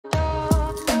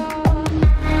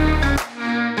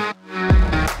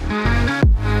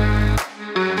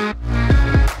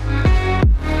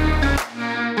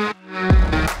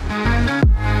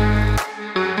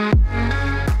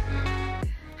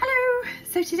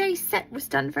today's set was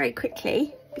done very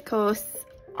quickly because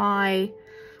I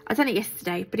done it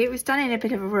yesterday, but it was done in a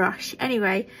bit of a rush.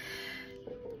 Anyway,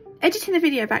 editing the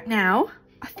video back now,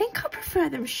 I think I prefer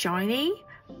them shiny,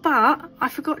 but I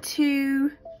forgot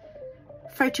to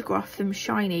photograph them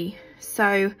shiny.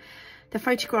 So the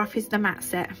photograph is the matte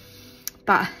set,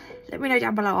 but let me know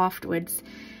down below afterwards.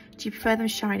 Do you prefer them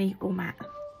shiny or matte?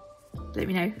 Let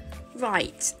me know.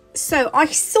 Right, so I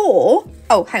saw,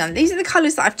 oh, hang on, these are the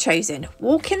colours that I've chosen.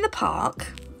 Walk in the Park,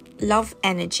 Love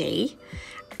Energy,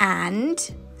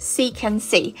 and Seek and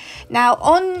See. Now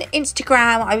on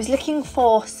Instagram, I was looking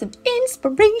for some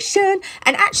inspiration,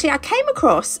 and actually I came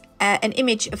across an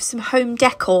image of some home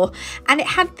decor, and it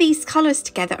had these colours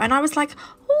together, and I was like,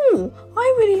 oh,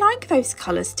 I really like those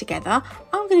colours together.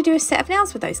 I'm going to do a set of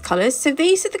nails with those colours. So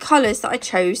these are the colours that I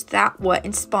chose that were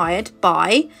inspired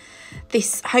by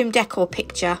this home decor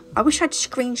picture. I wish I'd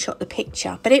screenshot the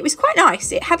picture, but it was quite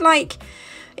nice. It had like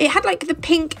the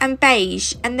pink and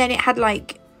beige, and then it had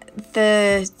like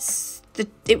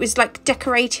it was like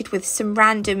decorated with some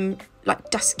random like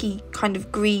dusky kind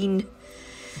of green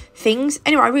things.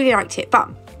 Anyway, I really liked it. But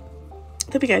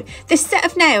there we go. This set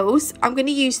of nails, I'm going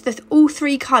to use all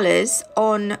three colours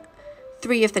on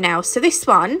 3 of the nails. So this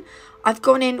one, I've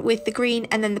gone in with the green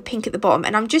and then the pink at the bottom,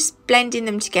 and I'm just blending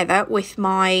them together with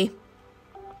my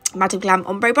Madam Glam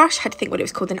ombre brush. I had to think what it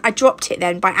was called, and I dropped it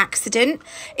then by accident.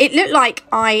 It looked like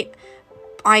I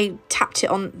tapped it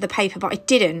on the paper, but I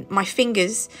didn't. My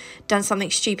fingers done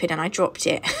something stupid and I dropped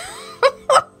it.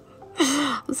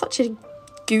 I'm such a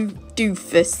goon. I'm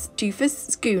such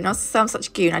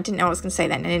a goon. I didn't know what I was going to say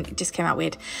then, and it just came out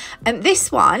weird.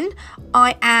 This one,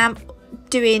 I am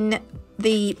doing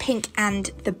the pink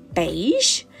and the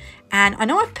beige, and I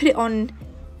know I've put it on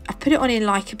in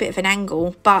like a bit of an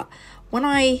angle, but when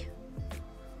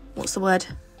what's the word?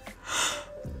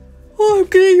 Oh, I'm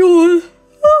getting on.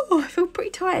 Oh, I feel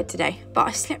pretty tired today, but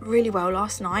I slept really well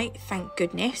last night, thank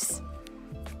goodness.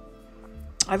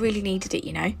 I really needed it,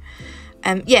 you know.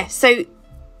 Yeah, so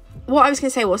what I was going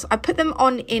to say was I put them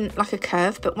on in like a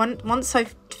curve, but once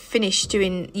I've finished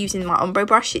using my ombre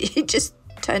brush, it just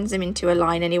turns them into a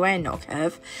line anyway and not a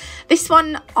curve. This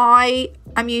one I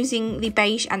am using the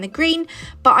beige and the green,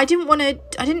 but I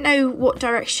didn't know what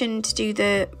direction to do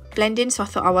the blend in, so I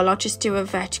thought, oh well, I'll just do a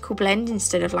vertical blend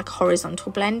instead of like a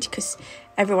horizontal blend, because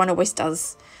everyone always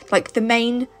does, like the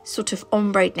main sort of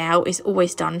ombre now is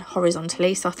always done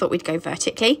horizontally, so I thought we'd go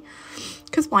vertically,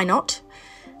 because why not?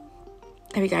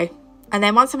 There we go. And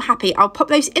then once I'm happy, I'll pop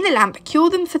those in the lamp, cure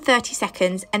them for 30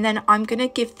 seconds, and then I'm going to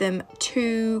give them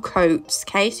 2 coats,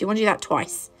 okay? So you want to do that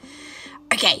twice.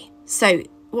 Okay, so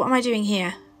what am I doing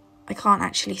here? I can't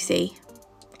actually see.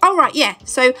 Oh, right, yeah.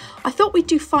 So I thought we'd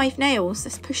do 5 nails.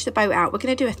 Let's push the boat out. We're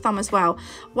going to do a thumb as well.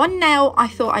 One nail, I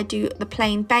thought I'd do the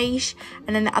plain beige,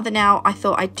 and then the other nail, I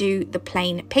thought I'd do the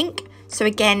plain pink. So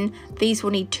again, these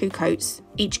will need 2 coats,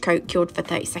 each coat cured for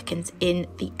 30 seconds in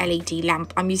the LED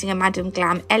lamp. I'm using a Madam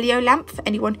Glam Elio lamp for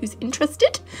anyone who's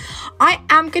interested. I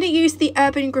am going to use the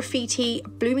Urban Graffiti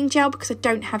blooming gel because I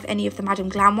don't have any of the Madam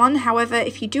Glam one. However,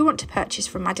 if you do want to purchase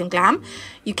from Madam Glam,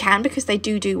 you can, because they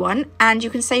do one, and you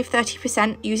can save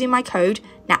 30% using my code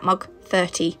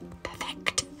NATMUG30.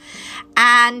 Perfect.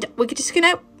 And we're just going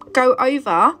to go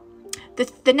over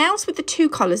the nails with the 2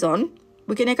 colours on.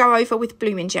 We're going to go over with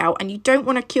blooming gel, and you don't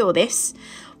want to cure this.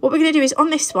 What we're going to do is on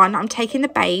this one, I'm taking the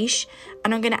beige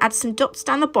and I'm going to add some dots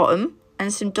down the bottom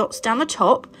and some dots down the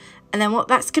top. And then what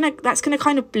that's going to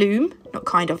kind of bloom, not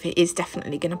kind of, it is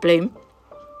definitely going to bloom.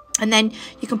 And then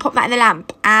you can pop that in the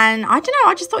lamp. And I don't know,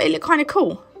 I just thought it looked kind of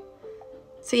cool.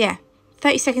 So yeah,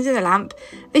 30 seconds in the lamp.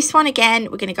 This one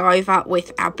again, we're going to go over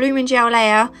with our blooming gel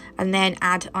layer and then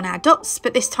add on our dots.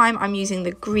 But this time I'm using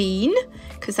the green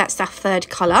because that's our 3rd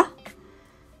colour.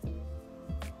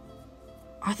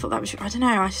 I thought that was, I don't know,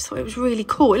 I just thought it was really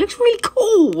cool. It looks really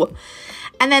cool.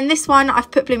 And then this one, I've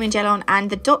put blooming gel on,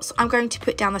 and the dots I'm going to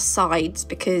put down the sides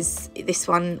because this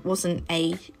one wasn't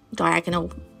a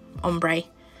diagonal ombre.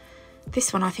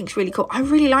 This one I think is really cool. I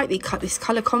really like this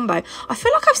colour combo. I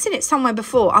feel like I've seen it somewhere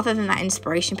before other than that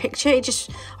inspiration picture. It just,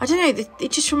 I don't know,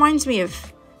 it just reminds me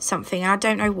of something, and I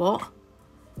don't know what.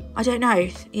 I don't know,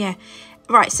 yeah.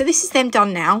 Right, so this is them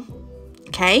done now,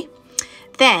 okay.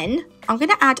 Then I'm going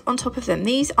to add on top of them,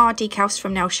 these are decals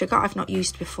from Nail Sugar I've not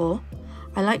used before.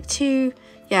 I like to,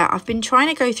 yeah, I've been trying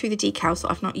to go through the decals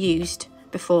that I've not used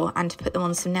before and to put them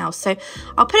on some nails. So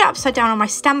I'll put it upside down on my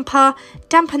stamper,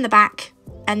 dampen the back,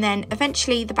 and then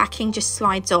eventually the backing just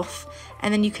slides off,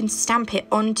 and then you can stamp it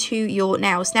onto your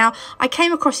nails. Now, I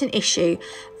came across an issue.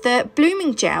 The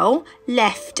blooming gel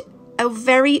left a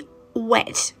very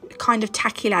wet kind of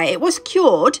tacky layer. It was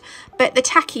cured, but the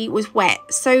tacky was wet.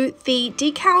 So the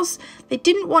decals, they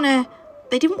didn't want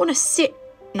to sit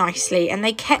nicely, and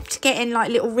they kept getting like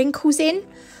little wrinkles in.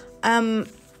 And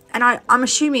I'm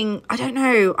assuming, I don't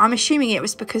know, I'm assuming it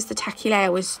was because the tacky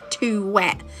layer was too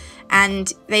wet,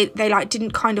 and they like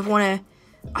didn't kind of want to,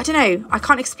 I don't know, I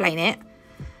can't explain it.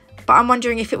 But I'm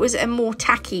wondering if it was a more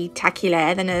tacky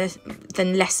layer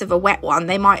than less of a wet one,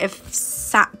 they might have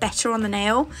sat better on the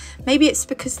nail. Maybe it's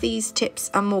because these tips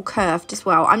are more curved as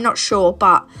well. I'm not sure,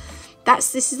 but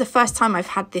this is the first time I've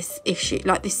had this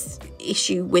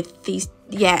issue with these.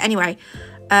 Yeah, anyway,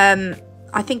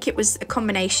 I think it was a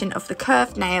combination of the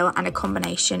curved nail and a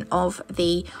combination of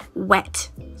the wet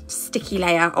sticky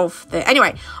layer of the...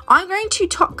 Anyway, I'm going to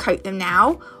top coat them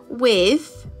now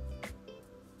with...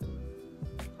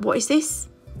 What is this?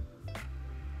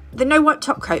 The No Wipe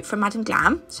top coat from Madam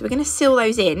Glam. So we're going to seal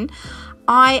those in.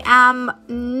 I am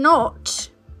not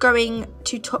going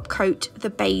to top coat the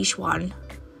beige one.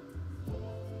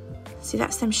 See,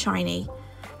 that's them shiny.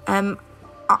 Can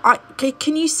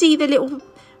you see the little...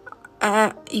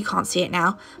 you can't see it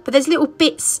now. But there's little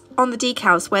bits on the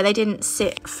decals where they didn't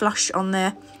sit flush on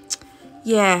the...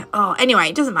 Yeah, oh, anyway,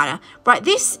 it doesn't matter. Right,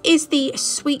 this is the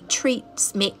Sweet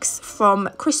Treats mix from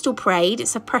Crystal Parade.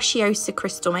 It's a Preciosa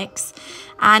crystal mix,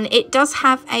 and it does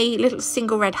have a little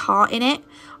single red heart in it.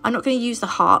 I'm not going to use the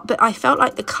heart, but I felt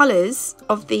like the colours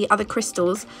of the other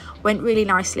crystals went really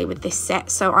nicely with this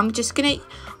set. So I'm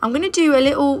going to do a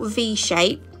little V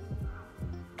shape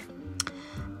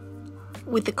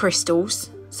with the crystals.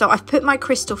 So I've put my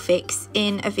crystal fix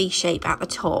in a V shape at the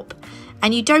top.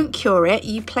 And you don't cure it,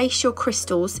 you place your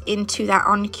crystals into that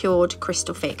uncured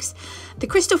crystal fix. The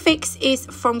crystal fix is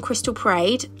from Crystal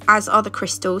Parade, as are the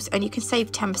crystals, and you can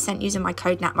save 10% using my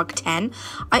code NATMUG10.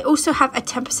 I also have a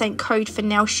 10% code for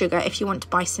nail sugar if you want to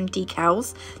buy some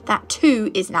decals. That too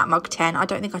is NATMUG10. I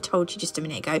don't think I told you just a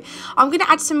minute ago. I'm going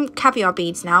to add some caviar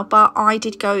beads now, but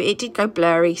it did go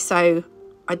blurry, so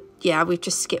yeah, we've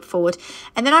just skipped forward.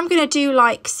 And then I'm going to do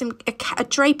like a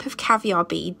drape of caviar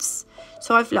beads.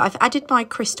 So I've added my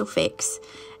crystal fix,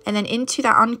 and then into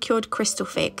that uncured crystal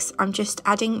fix, I'm just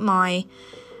adding my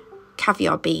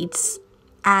caviar beads,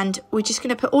 and we're just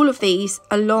going to put all of these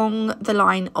along the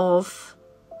line of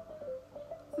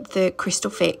the crystal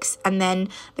fix. And then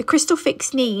the crystal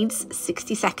fix needs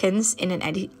 60 seconds in an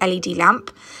LED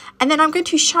lamp, and then I'm going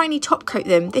to shiny top coat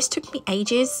them. This took me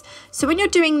ages. So when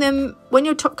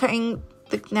you're top coating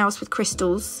the nails with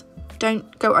crystals,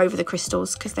 don't go over the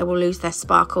crystals because they will lose their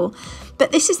sparkle.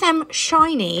 But this is them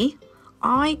shiny.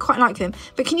 I quite like them.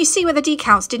 But can you see where the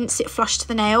decals didn't sit flush to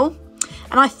the nail?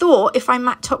 And I thought if I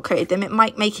matte top coated them, it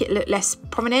might make it look less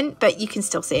prominent, but you can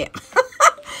still see it.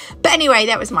 But anyway,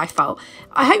 that was my fault.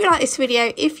 I hope you liked this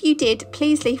video. If you did,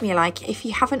 please leave me a like. If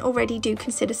you haven't already, do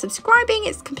consider subscribing.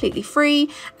 It's completely free,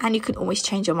 and you can always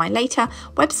change your mind later.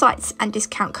 Websites and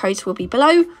discount codes will be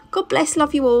below. God bless,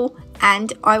 love you all,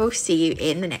 and I will see you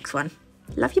in the next one.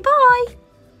 Love you, bye.